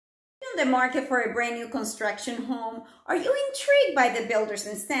on the market for a brand new construction home? Are you intrigued by the builder's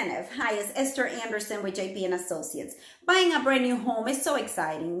incentive? Hi, it's Esther Anderson with JP and Associates. Buying a brand new home is so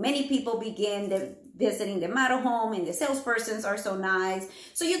exciting. Many people begin visiting the model home and the salespersons are so nice.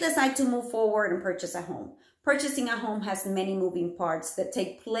 So you decide to move forward and purchase a home. Purchasing a home has many moving parts that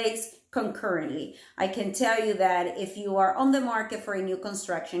take place concurrently. I can tell you that if you are on the market for a new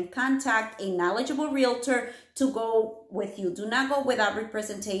construction, contact a knowledgeable realtor to go with you. Do not go without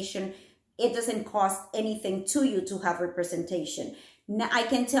representation. It doesn't cost anything to you to have representation. Now, I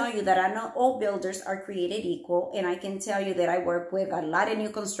can tell you that not all builders are created equal, and I can tell you that I work with a lot of new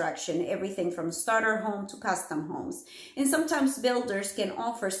construction, everything from starter home to custom homes. And sometimes builders can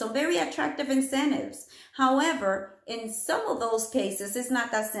offer some very attractive incentives. However, in some of those cases, it's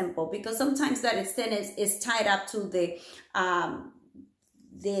not that simple because sometimes that incentive is tied up to the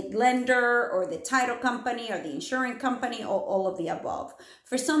lender or the title company or the insurance company or all of the above.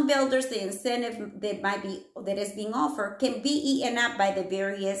 For some builders, the incentive that is being offered can be eaten up by the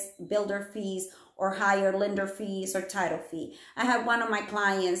various builder fees or higher lender fees or title fee. I have one of my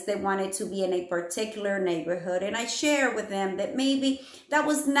clients that wanted to be in a particular neighborhood, and I share with them that maybe that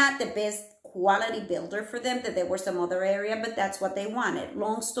was not the best quality builder for them, that there were some other area, but that's what they wanted.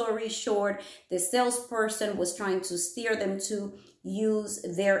 Long story short, the salesperson was trying to steer them to use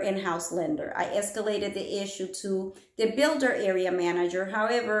their in-house lender. I escalated the issue to the builder area manager.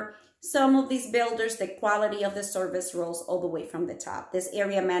 However, some of these builders, the quality of the service rose all the way from the top. This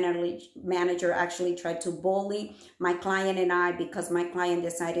area manager actually tried to bully my client and I because my client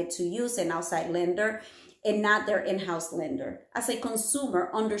decided to use an outside lender and not their in-house lender. As a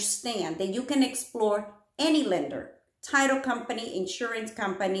consumer, understand that you can explore any lender, title company, insurance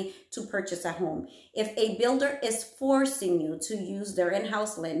company to purchase a home. If a builder is forcing you to use their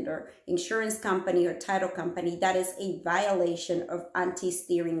in-house lender, insurance company, or title company, that is a violation of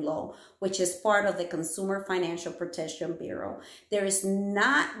anti-steering law, which is part of the Consumer Financial Protection Bureau. There is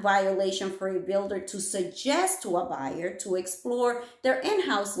not violation for a builder to suggest to a buyer to explore their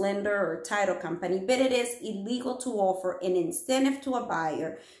in-house lender or title company, but it is illegal to offer an incentive to a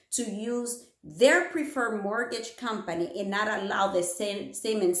buyer to use their preferred mortgage company and not allow the same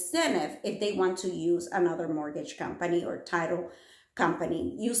incentive if they want to use another mortgage company or title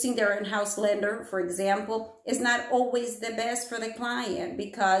company. Using their in-house lender, for example, is not always the best for the client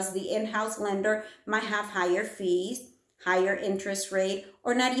because the in-house lender might have higher fees, higher interest rate,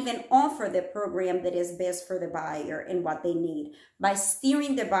 or not even offer the program that is best for the buyer and what they need. By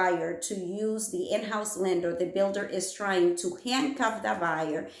steering the buyer to use the in-house lender, the builder is trying to handcuff the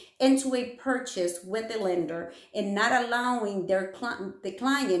buyer into a purchase with the lender and not allowing the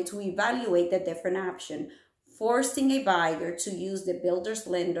client to evaluate the different option. Forcing a buyer to use the builder's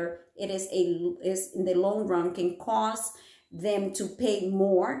lender, it is in the long run can cause them to pay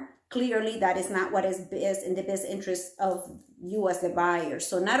more. Clearly, that is not what is in the best interest of you as the buyer.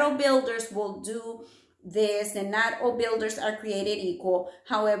 So not all builders will do this and not all builders are created equal.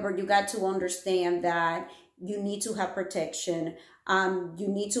 However, you got to understand that you need to have protection. You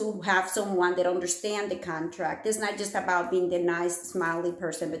need to have someone that understands the contract. It's not just about being the nice, smiley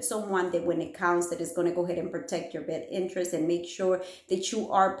person, but someone that when it counts, that is going to go ahead and protect your best interest and make sure that you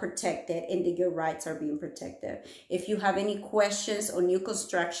are protected and that your rights are being protected. If you have any questions on new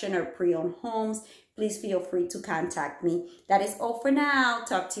construction or pre-owned homes, please feel free to contact me. That is all for now.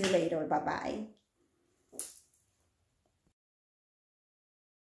 Talk to you later. Bye-bye.